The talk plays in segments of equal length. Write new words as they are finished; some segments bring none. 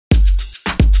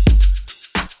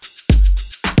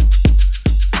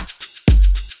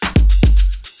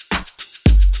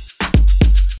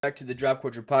back to the Drop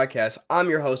Culture Podcast. I'm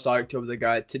your host, October the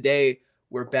Guy. Today,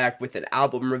 we're back with an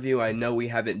album review. I know we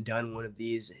haven't done one of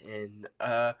these in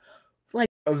like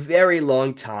a very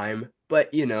long time,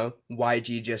 but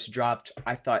YG just dropped.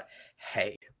 I thought,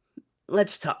 hey,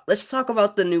 let's talk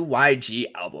about the new YG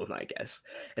album, I guess.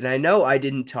 And I know I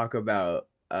didn't talk about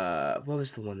what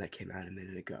was the one that came out a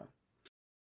minute ago?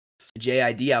 The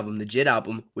JID album, the JID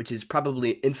album, which is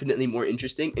probably infinitely more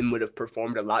interesting and would have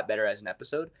performed a lot better as an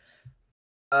episode.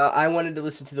 I wanted to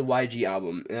listen to the YG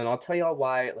album, and I'll tell y'all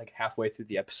why like halfway through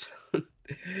the episode,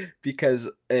 because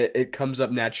it comes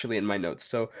up naturally in my notes.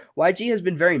 So YG has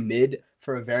been very mid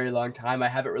for a very long time. I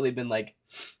haven't really been like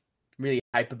really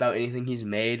hype about anything he's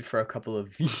made for a couple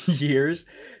of years,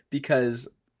 because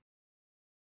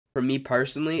for me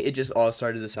personally, it just all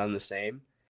started to sound the same.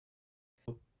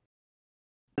 On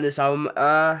this album,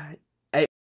 I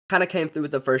kind of came through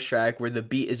with the first track where the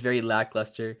beat is very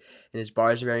lackluster and his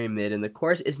bars are very mid and the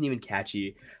chorus isn't even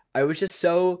catchy. I was just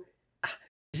so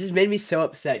This just made me so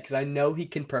upset because I know he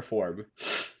can perform.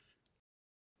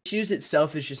 Issues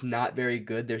itself is just not very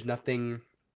good. There's nothing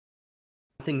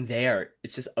there.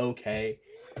 It's just okay.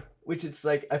 Which it's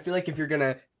like I feel like if you're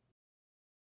gonna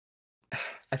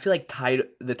I feel like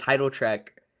the title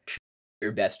track should be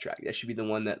your best track. That should be the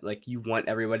one that like you want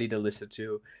everybody to listen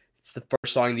to. It's the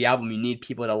first song of the album. You need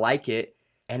people to like it,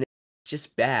 and it's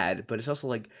just bad. But it's also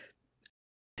like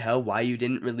tell why you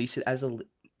didn't release it as a.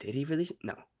 Did he release it?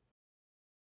 No,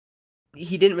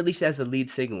 he didn't release it as the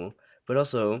lead single. But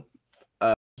also,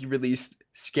 he released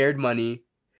 "Scared Money,"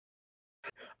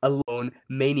 "Alone,"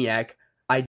 "Maniac,"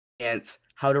 "I Dance,"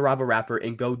 "How to Rob a Rapper,"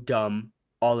 and "Go Dumb"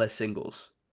 all as singles.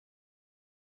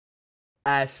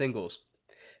 As singles.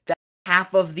 That's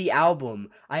half of the album.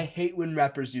 I hate when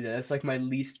rappers do that. That's like my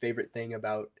least favorite thing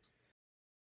about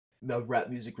the rap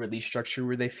music release structure,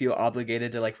 where they feel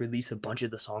obligated to like release a bunch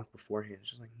of the songs beforehand.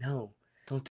 It's just like, no,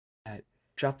 don't do that.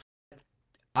 Drop.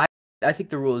 I I think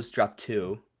the rule is drop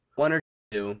two, one or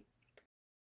two.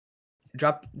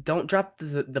 Don't drop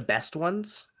the best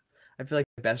ones. I feel like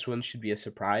the best ones should be a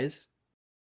surprise.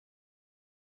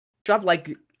 Drop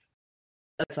like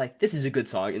it's like this is a good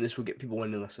song and this will get people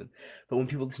wanting to listen. But when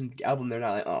people listen to the album, they're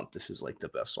not like, oh, this is like the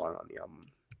best song on the album.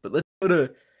 But let's go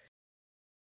to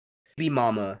Baby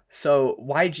Mama. So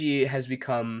YG has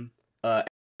become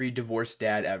every divorced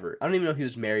dad ever. I don't even know if he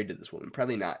was married to this woman.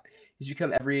 Probably not. He's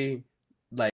become every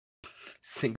like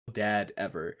single dad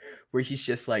ever, where he's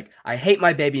just like, I hate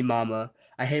my baby mama.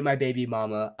 I hate my baby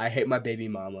mama. I hate my baby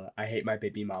mama. I hate my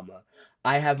baby mama.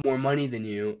 I have more money than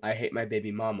you. I hate my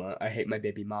baby mama. I hate my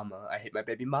baby mama. I hate my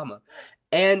baby mama.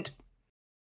 And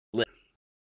I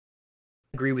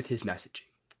agree with his messaging.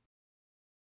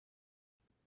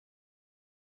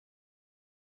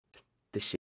 This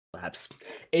shit slaps.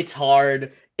 It's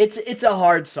hard. It's a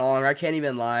hard song. I can't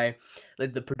even lie.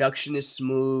 Like the production is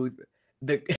smooth.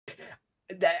 The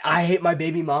I hate my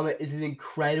baby mama is an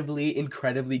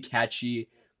incredibly catchy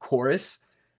chorus.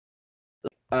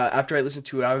 After I listened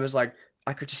to it, I was like,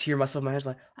 I could just hear myself in my head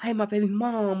like, I hate my baby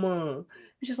mama.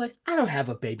 It's just like I don't have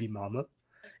a baby mama.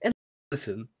 And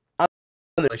listen, I'm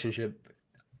in a relationship.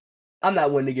 I'm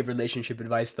not one to give relationship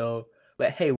advice though.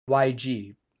 But hey,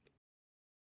 YG,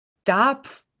 stop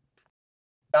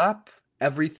stop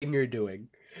everything you're doing,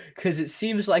 because it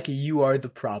seems like you are the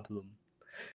problem.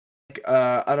 Like,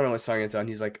 I don't know what song it's on.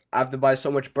 He's like, I have to buy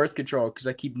so much birth control because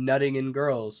I keep nutting in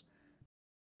girls.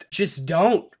 Just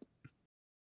don't.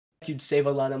 You'd save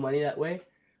a lot of money that way.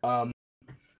 Um,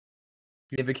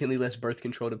 Significantly less birth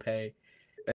control to pay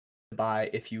to buy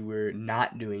if you were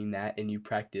not doing that and you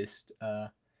practiced, you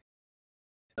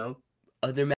know,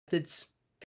 other methods.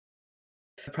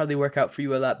 It'd probably work out for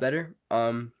you a lot better.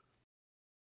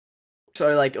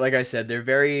 So like I said, they're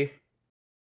very,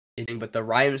 but the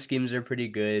rhyme schemes are pretty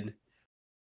good.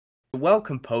 Well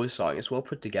composed song. It's well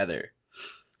put together.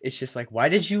 It's just like, why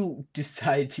did you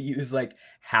decide to use like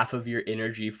half of your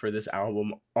energy for this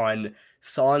album on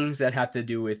songs that have to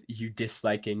do with you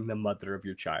disliking the mother of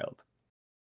your child?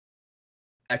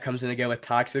 That comes in again with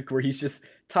Toxic, where he's just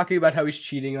talking about how he's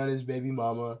cheating on his baby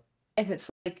mama. And it's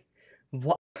like,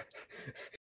 what?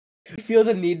 I feel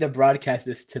the need to broadcast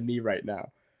this to me right now.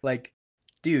 Like,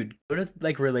 dude, go to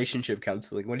like relationship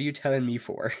counseling. What are you telling me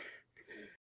for?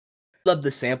 Love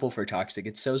the sample for Toxic.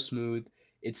 It's so smooth.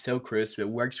 It's so crisp. It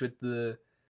works with the.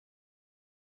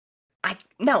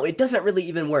 No, it doesn't really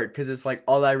even work because it's like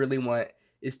all I really want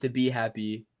is to be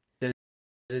happy. Da,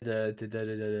 da, da, da, da,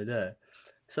 da, da, da.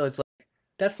 So it's like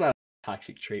that's not a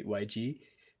toxic trait, YG.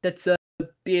 That's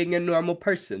being a normal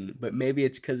person. But maybe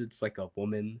it's because it's like a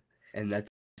woman, and that's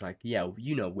like, yeah,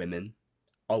 women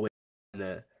always in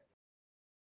a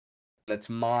that's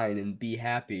mine and be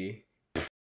happy.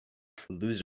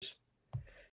 Losers.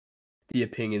 The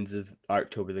opinions of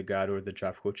October the God or the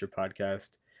Drop Culture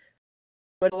podcast.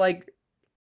 But like,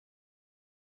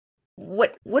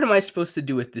 what am I supposed to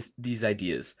do with these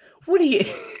ideas? What do you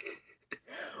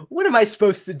what am I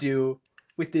supposed to do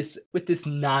with this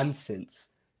nonsense?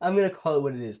 I'm gonna call it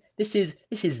what it is. This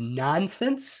is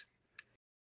nonsense.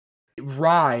 It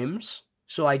rhymes,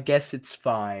 so I guess it's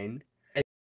fine.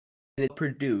 And it's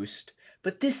produced,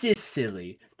 but this is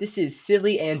silly. This is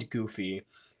silly and goofy,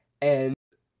 and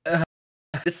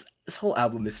this whole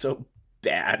album is so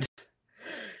bad.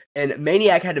 And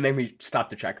Maniac had to make me stop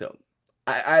the track though.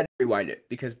 I had to rewind it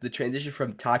because the transition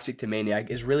from Toxic to Maniac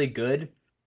is really good.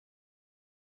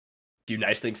 Do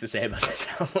nice things to say about this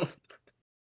album.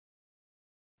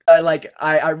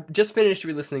 I just finished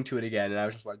re-listening to it again, and I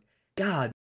was just like,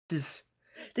 God, this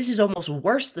is almost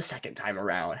worse the second time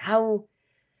around. How?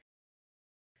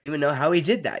 I don't even know how he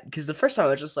did that, because the first time I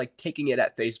was just like taking it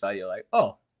at face value, like,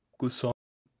 oh, good song,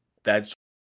 bad song,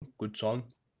 good song,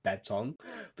 bad song.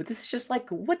 But this is just like,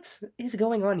 what is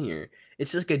going on here?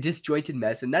 It's just like a disjointed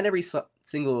mess, and not every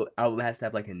single album has to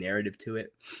have like a narrative to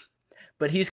it. But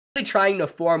he's really trying to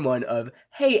form one of,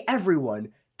 hey, everyone,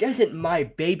 doesn't my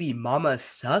baby mama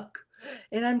suck?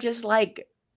 And I'm just like,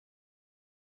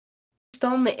 based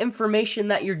on the information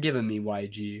that you're giving me,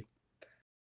 YG.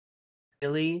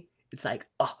 Really? It's like,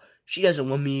 oh, she doesn't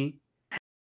want me.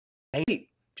 Hey,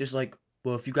 just like,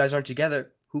 well, if you guys aren't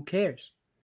together, who cares?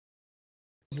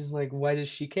 Just like, why does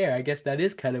she care? I guess that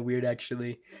is kind of weird,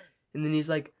 actually. And then he's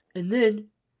like, and then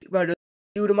she brought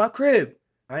you to my crib.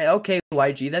 All right, okay,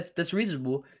 YG, that's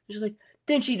reasonable. He's like,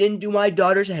 then she didn't do my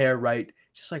daughter's hair right.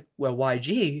 It's just like, well,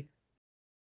 YG,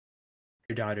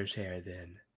 your daughter's hair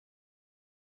then.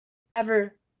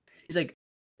 Ever. He's like,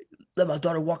 let my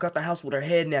daughter walk out the house with her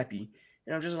head nappy.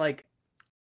 And I'm just like,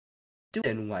 do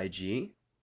it, YG.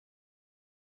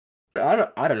 I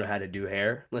don't know how to do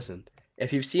hair. Listen,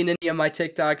 if you've seen any of my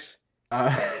TikToks,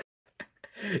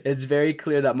 it's very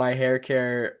clear that my hair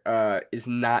care is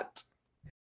not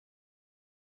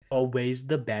always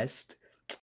the best.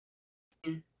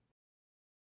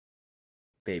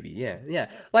 Baby, yeah.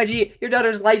 YG, your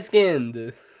daughter's light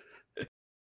skinned.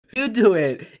 You do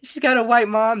it. She's got a white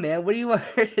mom, man. What do you want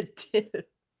her to do?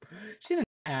 She's an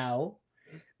owl.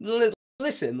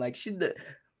 Listen, like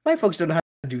white folks don't know how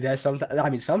to do that. Sometimes, I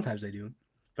mean, sometimes they do.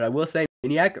 But I will say,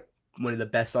 Maniac, one of the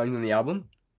best songs on the album,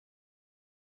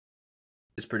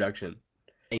 is production.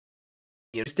 And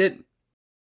you noticed it?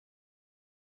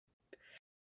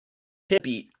 Hit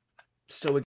beat,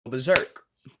 so it go berserk.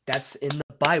 That's in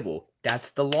the Bible.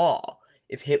 That's the law.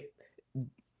 If hit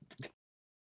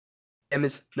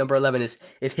is number 11 is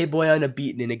if Hit Boy on a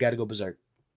beat, then it gotta go berserk.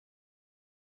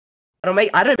 I don't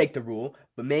make the rule,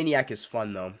 but Maniac is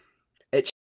fun though. It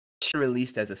should be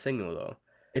released as a single though.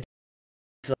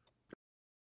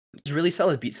 It's really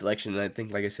solid beat selection, and I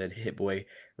think, like I said, Hit Boy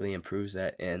really improves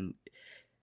that. And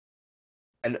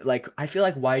like I feel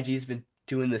like YG's been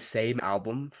doing the same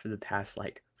album for the past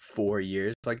like 4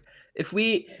 years. Like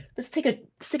let's take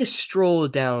a stroll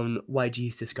down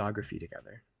YG's discography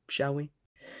together, shall we?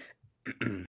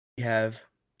 We have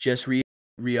just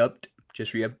re-upped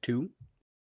 2,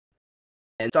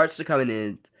 and starts to come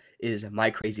in is My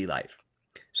Crazy Life.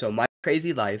 So My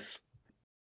Crazy Life,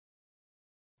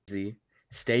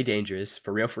 Stay Dangerous,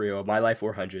 For Real, My Life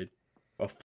 400, a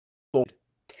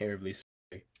terribly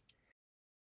sorry.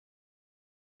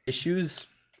 Issues,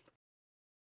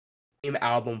 same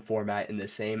album format in the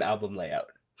same album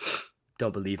layout.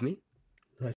 Don't believe me?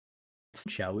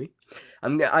 Shall we?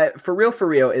 For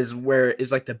real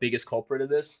is like the biggest culprit of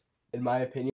this, in my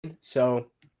opinion. So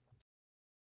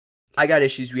I Got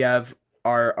Issues. We have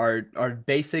our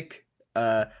basic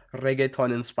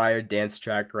reggaeton inspired dance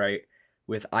track, right?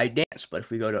 With I Dance. But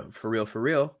if we go to For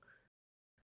Real,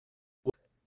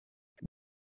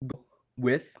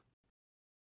 with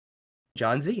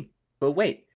John Z. But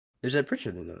wait, there's a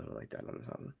picture that like that on this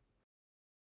album.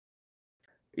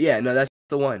 Yeah, no, that's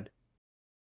the one.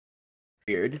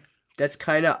 Weird. That's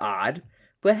kind of odd.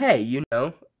 But hey,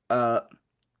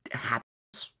 happens.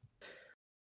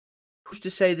 Who's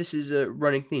to say this is a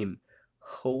running theme?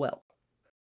 Oh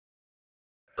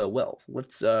well.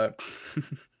 Let's to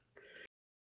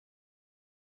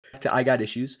I Got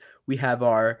Issues. We have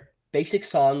our basic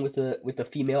song with a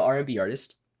female R&B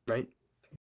artist, right?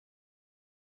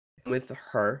 With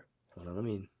her. Hold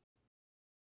on,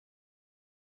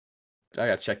 I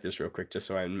gotta check this real quick just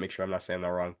so I make sure I'm not saying the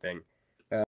wrong thing.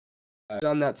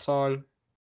 On that song,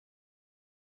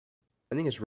 I think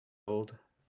it's old.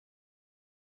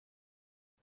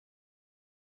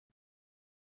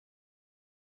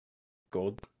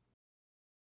 Gold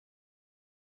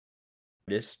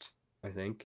artist, I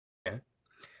think. Yeah.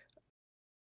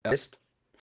 Artist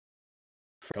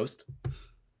first.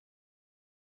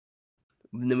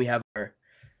 And then we have our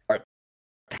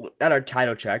not our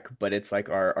title track, but it's like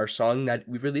our song that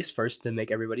we released first to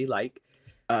make everybody like.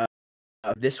 Uh,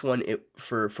 this one,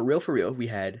 for real, we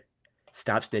had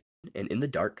 "Stop Snitching" and "In the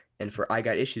Dark," and for "I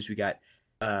Got Issues," we got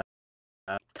uh,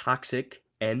 "Toxic"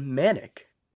 and "Manic."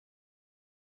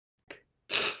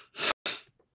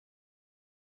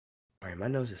 Sorry, my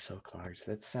nose is so clogged.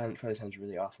 Probably sounds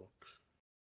really awful.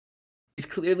 He's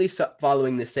clearly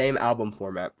following the same album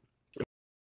format.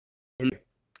 And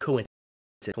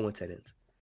coincidence.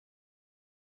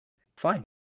 Fine.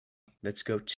 Let's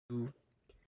go to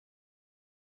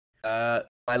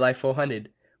My Life 400,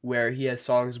 where he has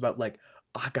songs about like,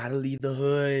 I gotta leave the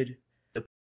hood. The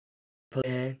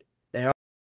plan. They're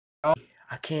all,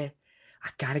 I can't. I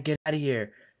gotta get out of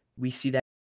here. We see that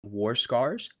War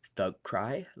Scars, Thug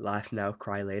Cry, Laugh Now,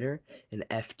 Cry Later, and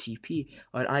FTP.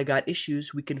 On I Got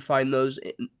Issues, we can find those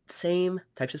same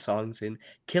types of songs in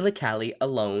Killa Cali,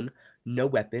 Alone, No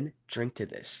Weapon, Drink to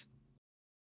This.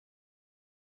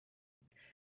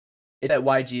 It's that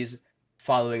YG's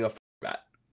following a format.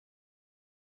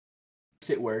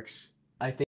 It works. I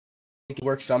think it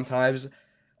works sometimes.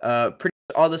 Pretty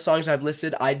much all the songs I've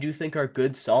listed, I do think are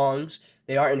good songs.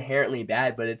 They aren't inherently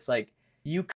bad, but it's like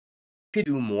you could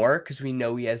do more because we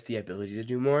know he has the ability to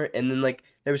do more. And then like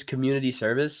there was Community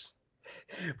Service,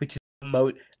 which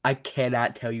is I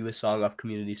cannot tell you a song off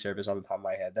Community Service on the top of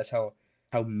my head. That's how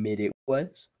mid it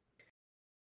was.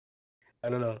 I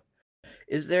don't know.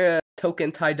 Is there a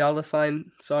Token Ty Dolla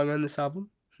Sign song on this album?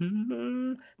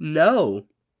 No.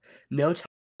 No Ty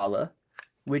Dolla,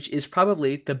 which is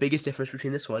probably the biggest difference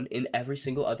between this one and every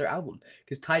single other album.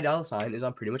 Because Ty Dolla Sign is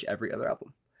on pretty much every other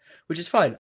album, which is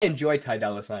fine. I enjoy Ty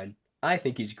Dolla Sign. I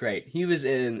think he's great. He was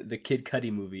in the Kid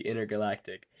Cudi movie,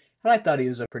 Intergalactic, and I thought he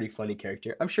was a pretty funny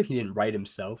character. I'm sure he didn't write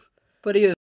himself, but he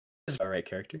is a right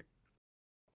character.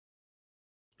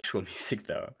 Actual music,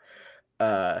 though.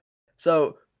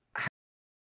 So,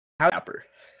 how rapper?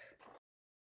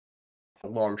 A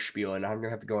long spiel, and I'm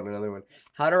gonna have to go on another one.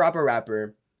 How to Rob a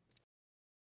Rapper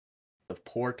of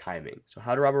Poor Timing. So,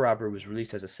 How to Rob a Rapper was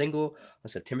released as a single on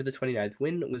September the 29th.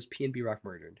 When was PNB Rock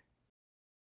murdered?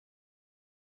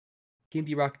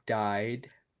 PNB Rock died.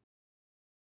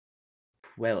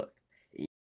 Well,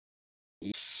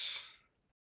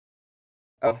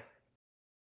 oh,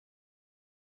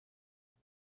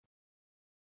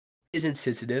 is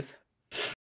insensitive.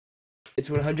 It's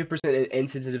 100% an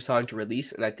insensitive song to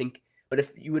release, and I think, but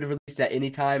if you would have released that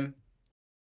anytime,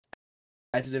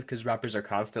 sensitive because rappers are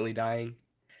constantly dying.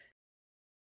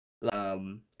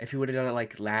 If you would have done it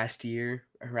like last year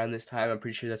around this time, I'm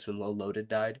pretty sure that's when Lil Loaded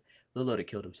died. Lil Loaded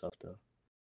killed himself though.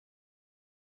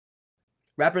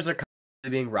 Rappers are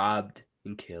constantly being robbed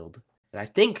and killed, and I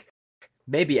think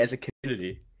maybe as a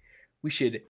community, we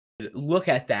should look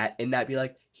at that and not be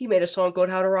like, he made a song called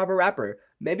How to Rob a Rapper.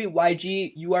 Maybe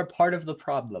YG, you are part of the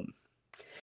problem.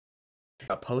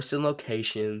 Posting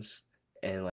locations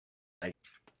and like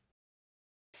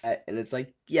and it's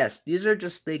like, yes, these are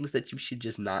just things that you should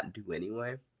just not do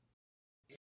anyway.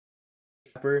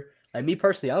 Like me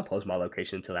personally, I'll post my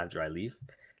location until after I leave.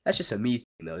 That's just a me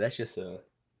thing though. That's just a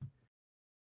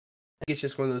I think it's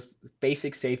just one of those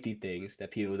basic safety things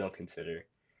that people don't consider.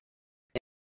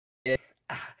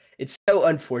 It's so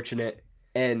unfortunate,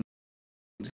 and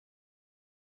I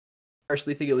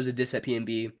personally think it was a diss at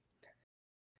PNB.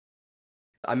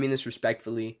 I mean this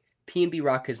respectfully. PNB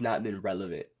Rock has not been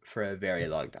relevant for a very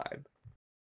long time.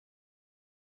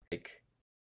 Like,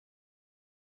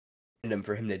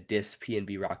 for him to diss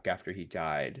PNB Rock after he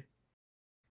died.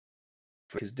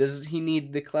 Because does he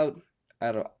need the clout?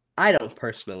 I don't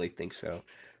personally think so.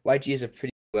 YG is a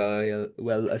pretty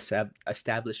well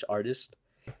established artist.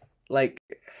 Like,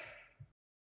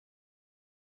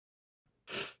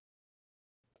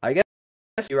 I guess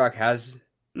PNB Rock has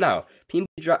no.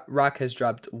 PNB Rock has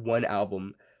dropped one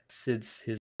album since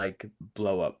his like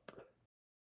blow up.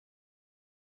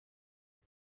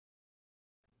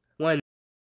 1,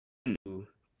 2,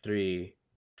 3,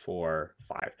 4,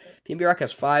 5. PNB Rock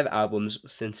has 5 albums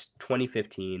since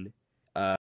 2015.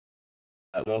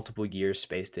 Multiple years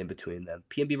spaced in between them.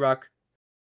 PNB Rock,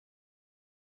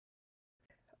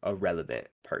 a relevant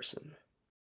person.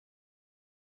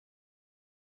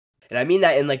 And I mean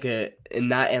that in like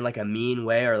a mean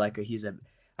way or like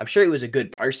I'm sure he was a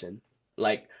good person.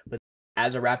 Like, but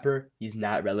as a rapper, he's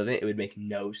not relevant. It would make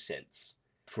no sense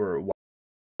for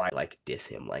why like diss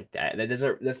him like that.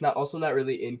 That's not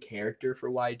really in character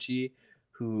for YG,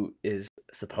 who is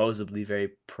supposedly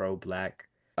very pro-black.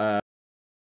 But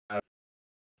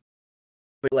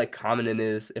like Common in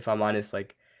is, if I'm honest,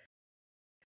 like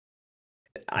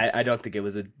I don't think it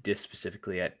was a diss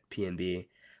specifically at PNB.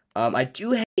 I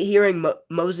do hate hearing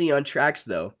Mosey on tracks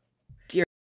though. Dear,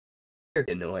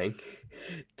 annoying.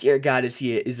 Dear God,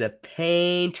 is a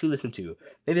pain to listen to.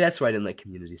 Maybe that's why I didn't like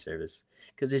Community Service,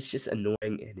 because it's just annoying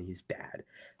and he's bad.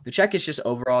 The track is just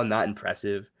overall not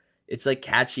impressive. It's like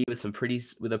catchy with a pretty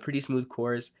smooth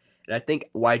chorus, and I think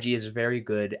YG is very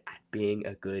good at being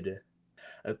a good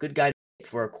guy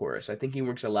for a chorus. I think he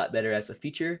works a lot better as a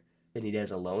feature than he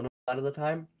does alone a lot of the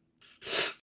time.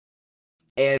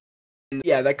 And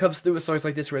yeah, that comes through with songs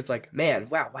like this where it's like, man,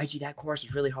 wow, YG, that chorus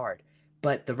is really hard,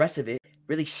 but the rest of it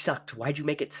really sucked. Why'd you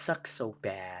make it suck so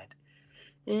bad?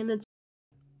 And it's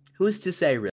who's to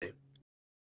say, really?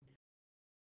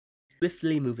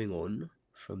 Swiftly moving on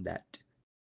from that.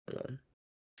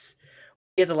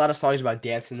 He has a lot of songs about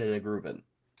dancing and a grooving.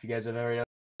 If you guys have ever,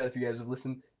 if you guys have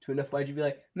listened to enough YG, be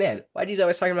like, man, YG's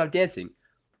always talking about dancing.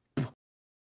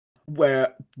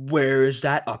 Where is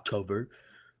that October?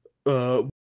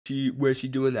 Where's he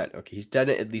doing that? Okay, he's done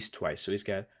it at least twice. So he's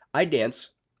got I Dance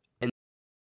and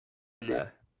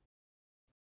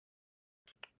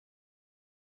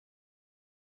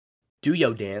Do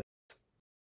Yo Dance.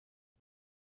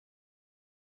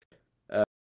 Uh,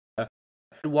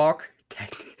 Walk.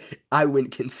 I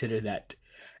wouldn't consider that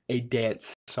a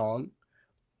dance song.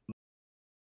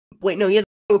 Wait, no, he has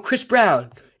Chris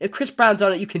Brown. If Chris Brown's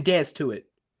on it, you can dance to it.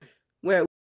 Where?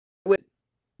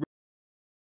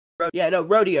 Yeah, no,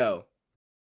 Rodeo.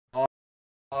 All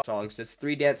songs. That's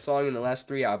 3 dance songs in the last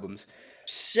 3 albums.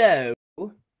 So,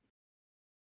 and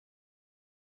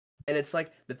it's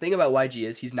like the thing about YG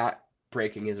is he's not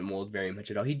breaking his mold very much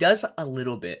at all. He does a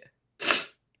little bit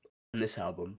on this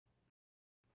album,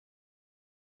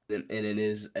 and it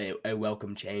is a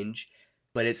welcome change,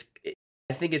 but I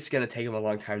think it's gonna take him a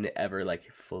long time to ever like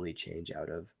fully change out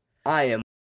of. I am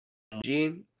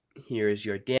G. Here is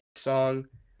your dance song.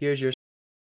 Here's your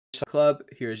club.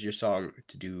 Here's your song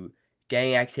to do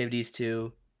gang activities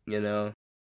to. You know,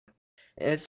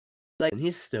 and it's like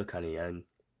he's still kind of young.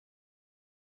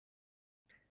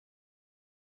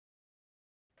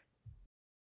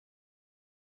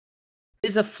 It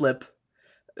is a flip.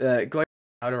 Going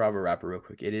How to Rob a Rapper real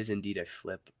quick. It is indeed a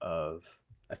flip of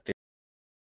a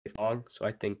song. So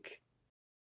I think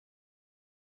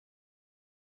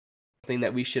thing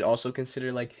that we should also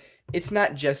consider, like, it's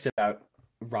not just about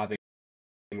robbing,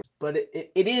 but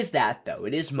it is that though.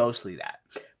 It is mostly that,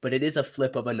 but it is a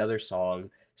flip of another song.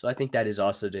 So I think that is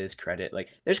also to his credit. Like,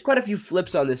 there's quite a few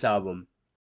flips on this album.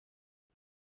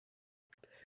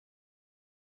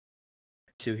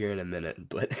 To here in a minute,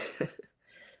 but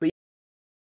but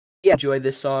yeah, enjoy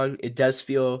this song. It does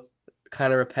feel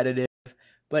kind of repetitive,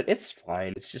 but it's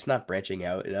fine. It's just not branching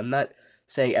out, and I'm not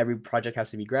saying every project has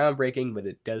to be groundbreaking, but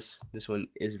it does. This one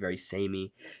is very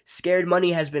samey. Scared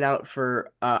Money has been out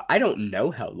for I don't know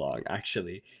how long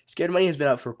actually. Scared Money has been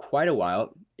out for quite a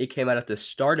while. It came out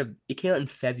in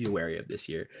February of this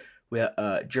year with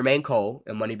Jermaine Cole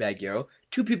and Moneybagg Yo,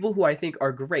 2 people who I think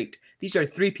are great. These are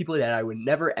 3 people that I would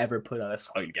never ever put on a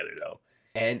song together though,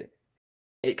 and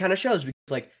it kind of shows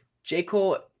because like J.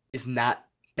 Cole is not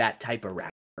that type of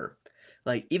rapper.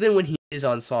 Like even when he is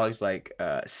on songs like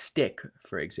Stick,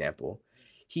 for example,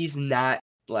 he's not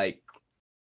like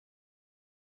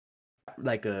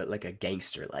a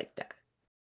gangster like that.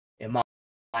 In my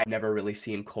I've never really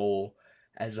seen Cole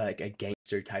as like a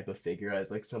gangster type of figure,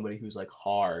 as like somebody who's like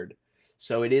hard.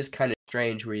 So it is kind of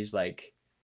strange where he's like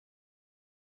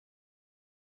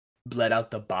bled out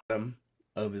the bottom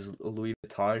of his Louis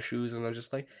Vuitton shoes, and I'm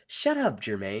just like, shut up,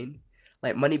 Jermaine.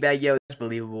 Like Moneybagg Yo, that's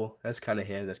believable. That's kind of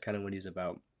him. That's kind of what he's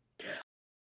about.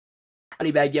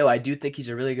 Moneybagg Yo, I do think he's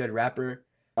a really good rapper.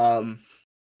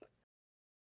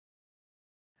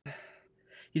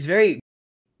 He's very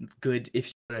good if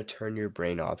you want to turn your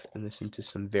brain off and listen to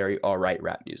some very alright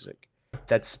rap music.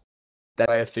 That's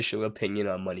my official opinion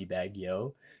on Moneybagg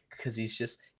Yo, because he's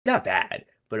just not bad,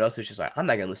 but also it's just like I'm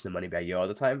not gonna listen to Moneybagg Yo all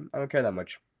the time. I don't care that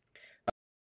much.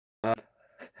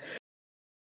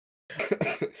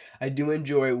 I do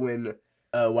enjoy when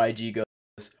YG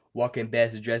goes walking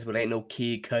best dressed, but ain't no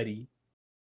Kid Cudi.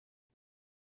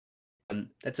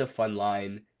 That's a fun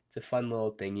line. It's a fun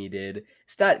little thing he did.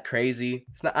 It's not crazy.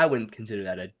 It's not. I wouldn't consider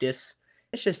that a diss.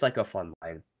 It's just like a fun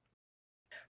line.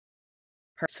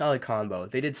 Her solid combo.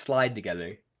 They did Slide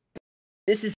together.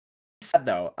 This is sad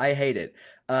though. I hate it.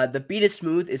 The beat is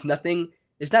smooth. Is nothing.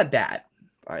 It's not bad.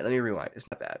 All right, let me rewind. It's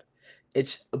not bad.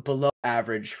 It's below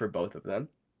average for both of them.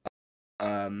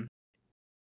 Um.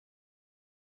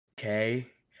 Okay.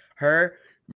 Her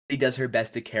really does her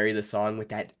best to carry the song with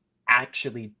that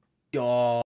actually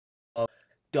dog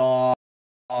dog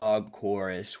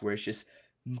chorus where it's just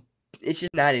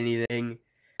not anything.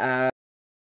 Uh,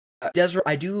 it does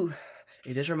I do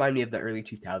it does remind me of the early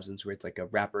 2000s where it's like a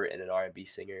rapper and an R&B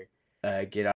singer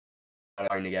get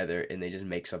on together and they just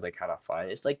make something kind of fun.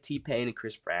 It's like T-Pain and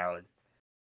Chris Brown.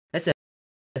 That's a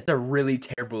that's a really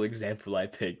terrible example I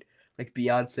picked. Like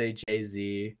Beyonce,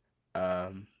 Jay-Z,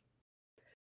 um,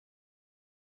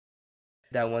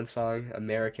 that one song,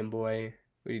 American Boy.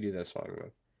 What do you do that song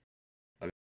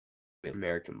with?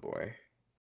 American Boy.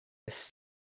 It's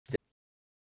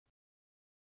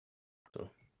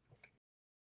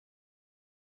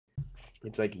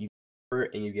like you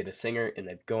and you get a singer and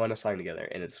they go on a song together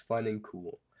and it's fun and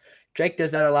cool. Drake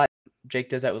does that a lot. Drake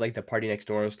does that with like the Party Next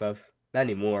Door and stuff. Not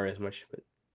anymore as much, but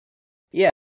yeah,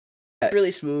 it's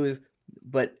really smooth,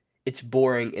 but it's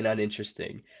boring and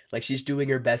uninteresting. Like she's doing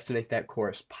her best to make that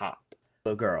chorus pop.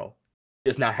 But girl,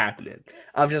 just not happening.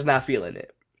 I'm just not feeling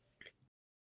it.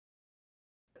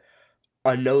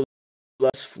 On No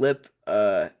Love's flip,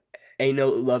 Ain't No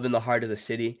Love in the Heart of the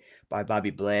City by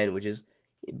Bobby Bland, which is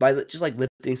by just like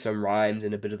lifting some rhymes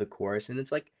and a bit of the chorus, and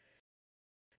it's like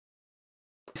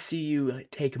see you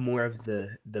take more of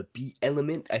the beat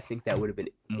element. I think that would have been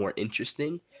more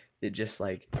interesting than just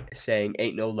like saying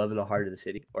 "Ain't no love in the heart of the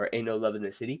city" or "Ain't no love in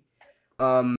the city."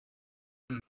 Um,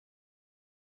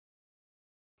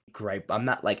 gripe. I'm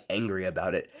not like angry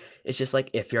about it. It's just like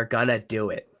if you're gonna do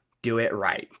it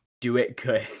right, do it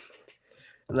good.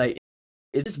 Like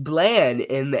it's just bland,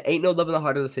 and the "Ain't no love in the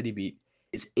heart of the city" beat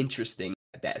is interesting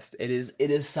at best. It is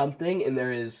something, and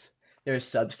there is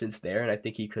substance there, and I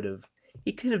think he could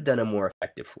have done a more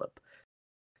effective flip.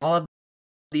 All of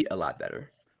the a lot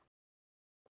better.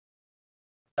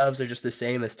 Loves are just the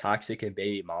same as Toxic and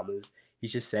Baby Mamas.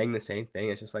 He's just saying the same thing.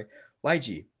 It's just like,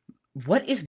 YG, what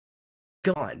is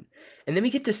gone? And then we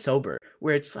get to Sober,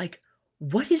 where it's like,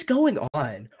 what is going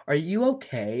on? Are you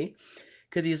okay?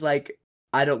 Because he's like,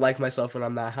 I don't like myself when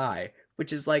I'm not high,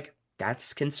 which is like,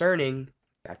 that's concerning.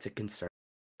 That's a concern.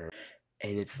 And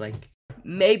it's like,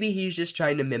 maybe he's just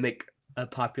trying to mimic a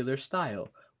popular style,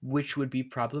 which would be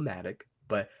problematic.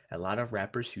 But a lot of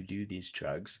rappers who do these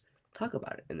drugs talk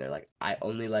about it. And they're like, I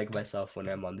only like myself when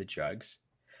I'm on the drugs.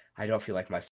 I don't feel like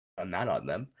myself when I'm not on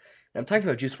them. And I'm talking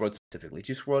about Juice WRLD specifically.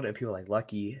 Juice WRLD and people like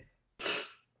Lucky,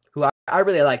 who I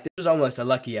really like. This was almost a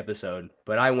Lucky episode,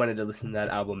 but I wanted to listen to that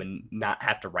album and not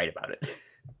have to write about it.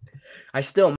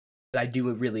 I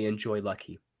do really enjoy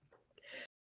Lucky.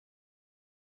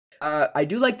 I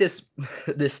do like this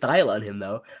this style on him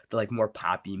though, the like more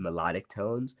poppy melodic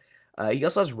tones. He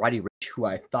also has Roddy Ricch, who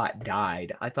I thought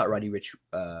died. I thought Roddy Ricch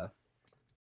a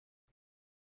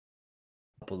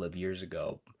couple of years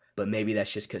ago, but maybe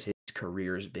that's just because his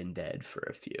career's been dead for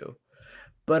a few.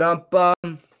 But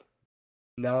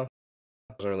no, it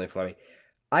wasn't really funny.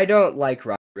 I don't like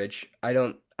Roddy Ricch. I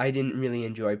didn't really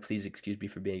enjoy Please Excuse Me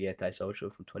for Being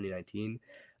Antisocial from 2019.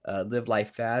 Live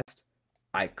Life Fast.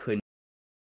 I couldn't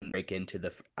break into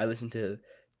the. I listened to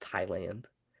Thailand,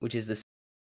 which is the.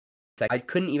 I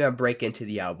couldn't even break into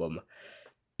the album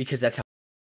because that's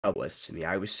how it was to me.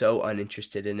 I was so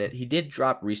uninterested in it. He did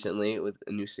drop recently with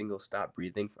a new single, "Stop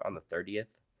Breathing," on the 30th.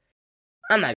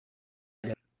 I'm not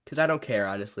because I don't care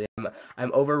honestly.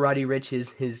 I'm over Roddy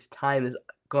Ricch. His time is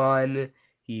gone.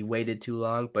 He waited too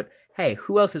long. But hey,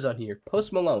 who else is on here?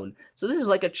 Post Malone. So this is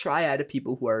like a triad of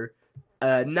people who are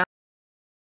not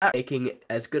making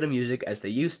as good of music as they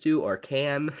used to or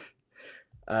can.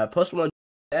 Post Malone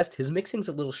best. His mixing's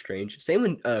a little strange. Same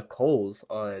with Cole's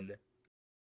on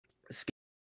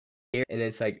Scare. And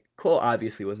it's like Cole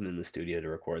obviously wasn't in the studio to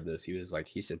record this.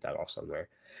 He sent that off somewhere.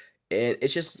 And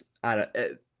it's just I don't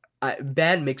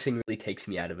bad mixing really takes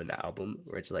me out of an album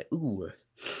where it's like, ooh,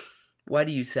 why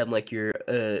do you sound like you're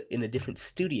in a different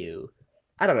studio?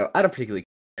 I don't know. I don't particularly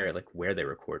care like where they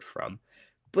record from,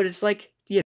 but it's like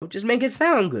just make it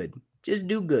sound good. Just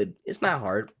do good. It's not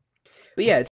hard. But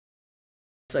yeah,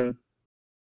 it's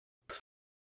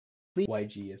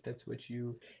YG if that's what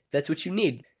you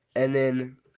need, and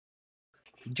then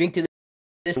drink to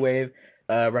this wave.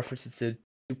 References to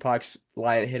Tupac's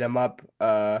line "Hit 'em up."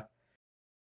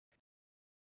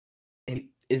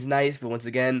 Is nice, but once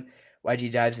again, YG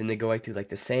dives into going through like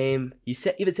the same.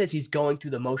 Even says he's going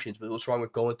through the motions, but what's wrong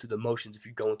with going through the motions if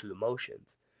you're going through the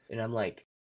motions? And I'm like,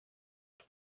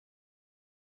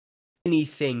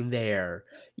 anything there?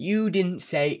 You didn't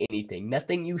say anything.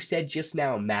 Nothing you said just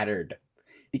now mattered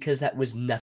because that was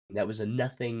nothing. That was a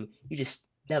nothing.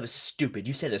 That was stupid.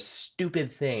 You said a stupid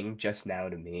thing just now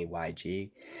to me,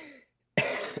 YG.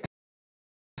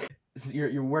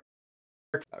 Your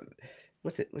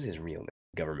What's his real name?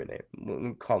 Government name?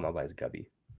 We'll call him out by his Gubby.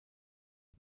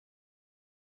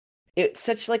 It's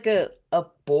such like a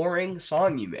boring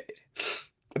song you made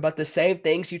about the same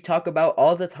things you talk about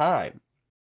all the time,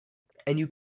 and you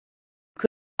could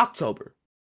October.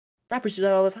 Rappers do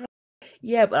that all the time.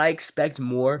 Yeah, but I expect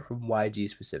more from YG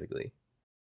specifically.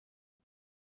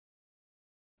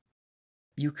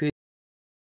 You could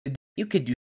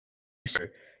do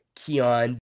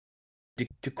Keon,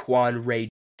 Daquan Ray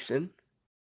Jackson.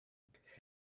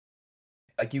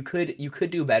 Like you could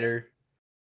do better,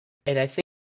 and I think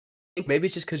maybe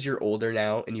it's just because you're older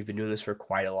now and you've been doing this for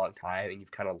quite a long time and you've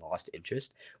kind of lost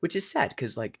interest, which is sad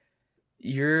because like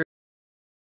your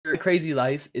Crazy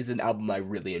Life is an album I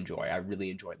really enjoy. I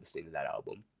really enjoy listening to that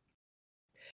album.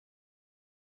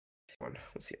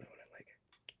 What's the other one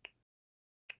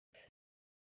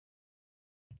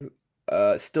I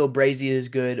like? Still Brazy is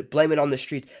good. Blame It on the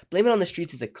Streets. Blame It on the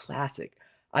Streets is a classic.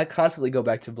 I constantly go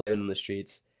back to Blame It on the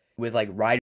Streets with like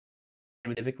Ride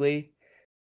specifically.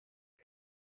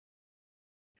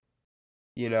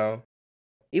 You know,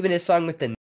 even his song with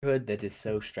the neighborhood that is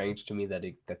so strange to me that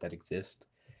that exists.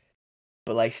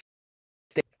 But like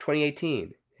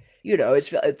 2018, you know, it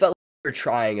felt like we were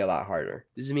trying a lot harder.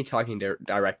 This is me talking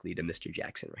directly to Mr.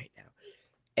 Jackson right now,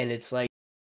 and it's like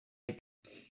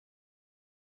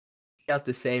out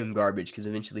the same garbage because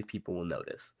eventually people will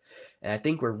notice. And I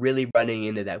think we're really running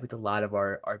into that with a lot of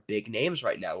our big names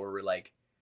right now, where we're like,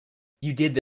 you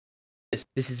did this.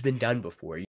 This has been done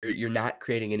before. You're not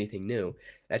creating anything new.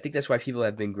 And I think that's why people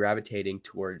have been gravitating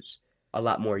towards a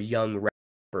lot more young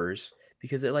rappers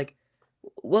because they're like,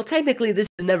 well, technically, this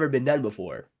has never been done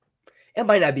before. It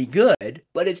might not be good,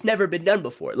 but it's never been done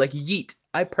before. Like Yeat,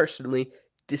 I personally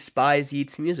despise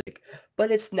Yeat's music,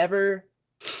 but it's never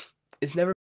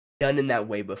been done in that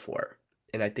way before,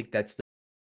 and I think that's the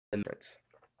difference.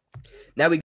 Now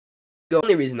we go. The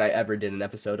only reason I ever did an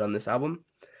episode on this album,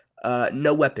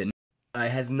 No Weapon,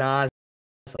 has Nas,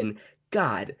 and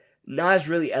God, Nas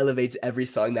really elevates every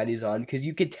song that he's on because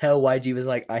you could tell YG was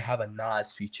like, I have a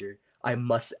Nas feature. I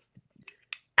must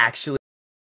actually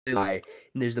lie.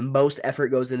 And there's the most effort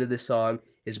goes into this song.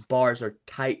 His bars are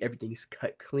tight. Everything's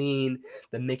cut clean.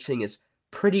 The mixing is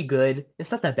pretty good.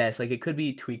 It's not the best. Like it could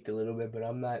be tweaked a little bit, but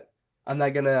I'm not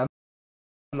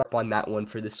up on that one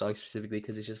for this song specifically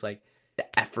because it's just like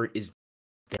the effort is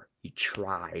there. He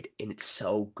tried, and it's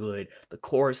so good. The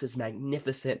chorus is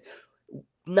magnificent.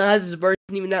 Nas' verse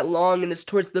isn't even that long, and it's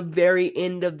towards the very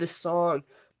end of the song,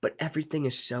 but everything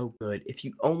is so good. If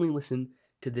you only listen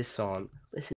to this song,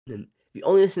 if you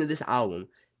only listen to this album,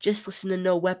 just listen to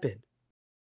No Weapon.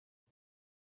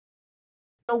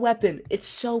 No Weapon. It's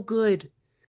so good.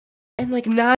 And like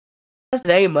Nas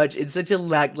say much. It's such a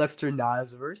lackluster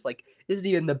Nas verse. Like, isn't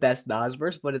even the best Nas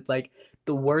verse, but it's like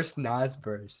the worst Nas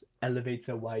verse elevates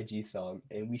a YG song,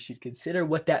 and we should consider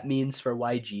what that means for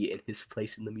YG and his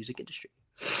place in the music industry.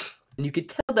 And you could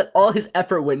tell that all his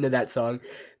effort went into that song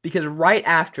because right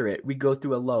after it, we go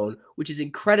through Alone, which is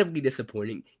incredibly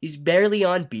disappointing. He's barely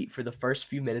on beat for the first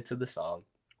few minutes of the song.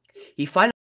 He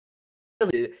finally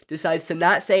decides to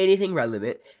not say anything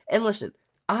relevant. And listen,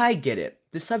 I get it.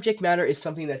 The subject matter is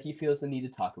something that he feels the need to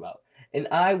talk about. And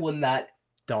I will not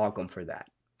dog him for that.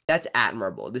 That's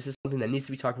admirable. This is something that needs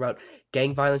to be talked about.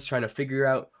 Gang violence, trying to figure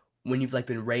out when you've like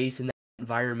been raised in that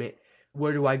environment.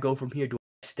 Where do I go from here? Do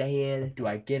I stay in? Do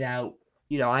I get out?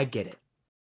 You know, I get it.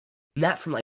 Not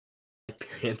from like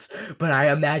experience, but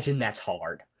I imagine that's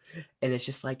hard. And it's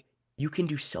just like, you can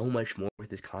do so much more with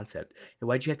this concept. And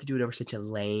why'd you have to do it over such a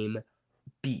lame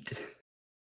beat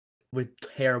with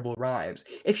terrible rhymes?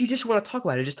 If you just want to talk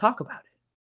about it, just talk about it.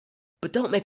 But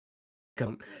don't make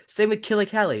them. Same with Killa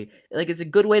Kelly. Like, it's a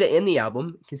good way to end the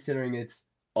album, considering it's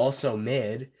also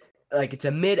mid. Like, it's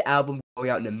a mid album going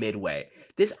out in a midway.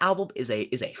 This album is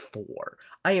a 4.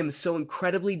 I am so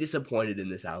incredibly disappointed in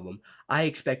this album. I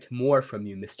expect more from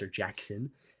you, Mr.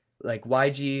 Jackson. Like,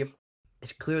 YG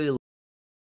is clearly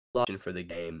for the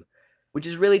game, which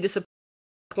is really disappointing.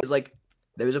 Like,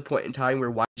 there was a point in time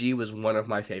where YG was one of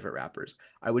my favorite rappers.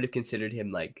 I would have considered him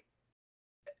like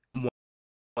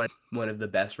one of the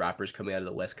best rappers coming out of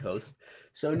the West Coast.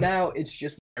 So now it's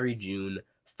just Larry June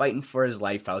fighting for his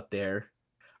life out there.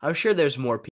 I'm sure there's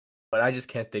more people, but I just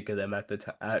can't think of them at the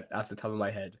top of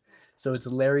my head. So it's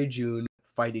Larry June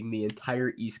fighting the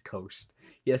entire East Coast.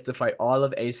 He has to fight all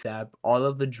of ASAP, all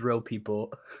of the drill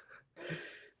people.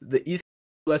 The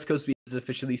West Coast beat is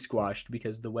officially squashed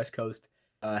because the West Coast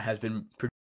has been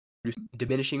producing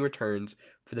diminishing returns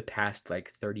for the past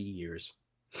like 30 years.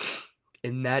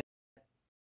 And that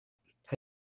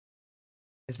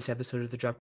is this episode of The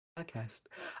Drop podcast.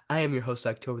 I am your host,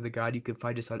 October the God. You can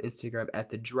find us on Instagram at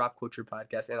the Drop Culture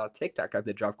Podcast and on TikTok at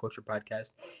the Drop Culture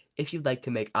Podcast. If you'd like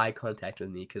to make eye contact with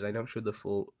me, because I don't show the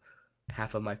full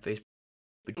half of my face,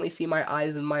 but you only see my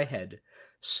eyes and my head.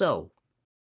 So,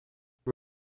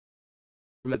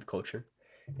 remember the culture.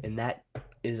 And that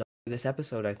is all for this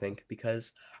episode, I think,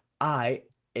 because I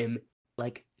am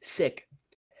like sick.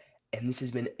 And this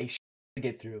has been a to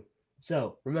get through.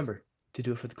 So, remember to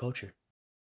do it for the culture.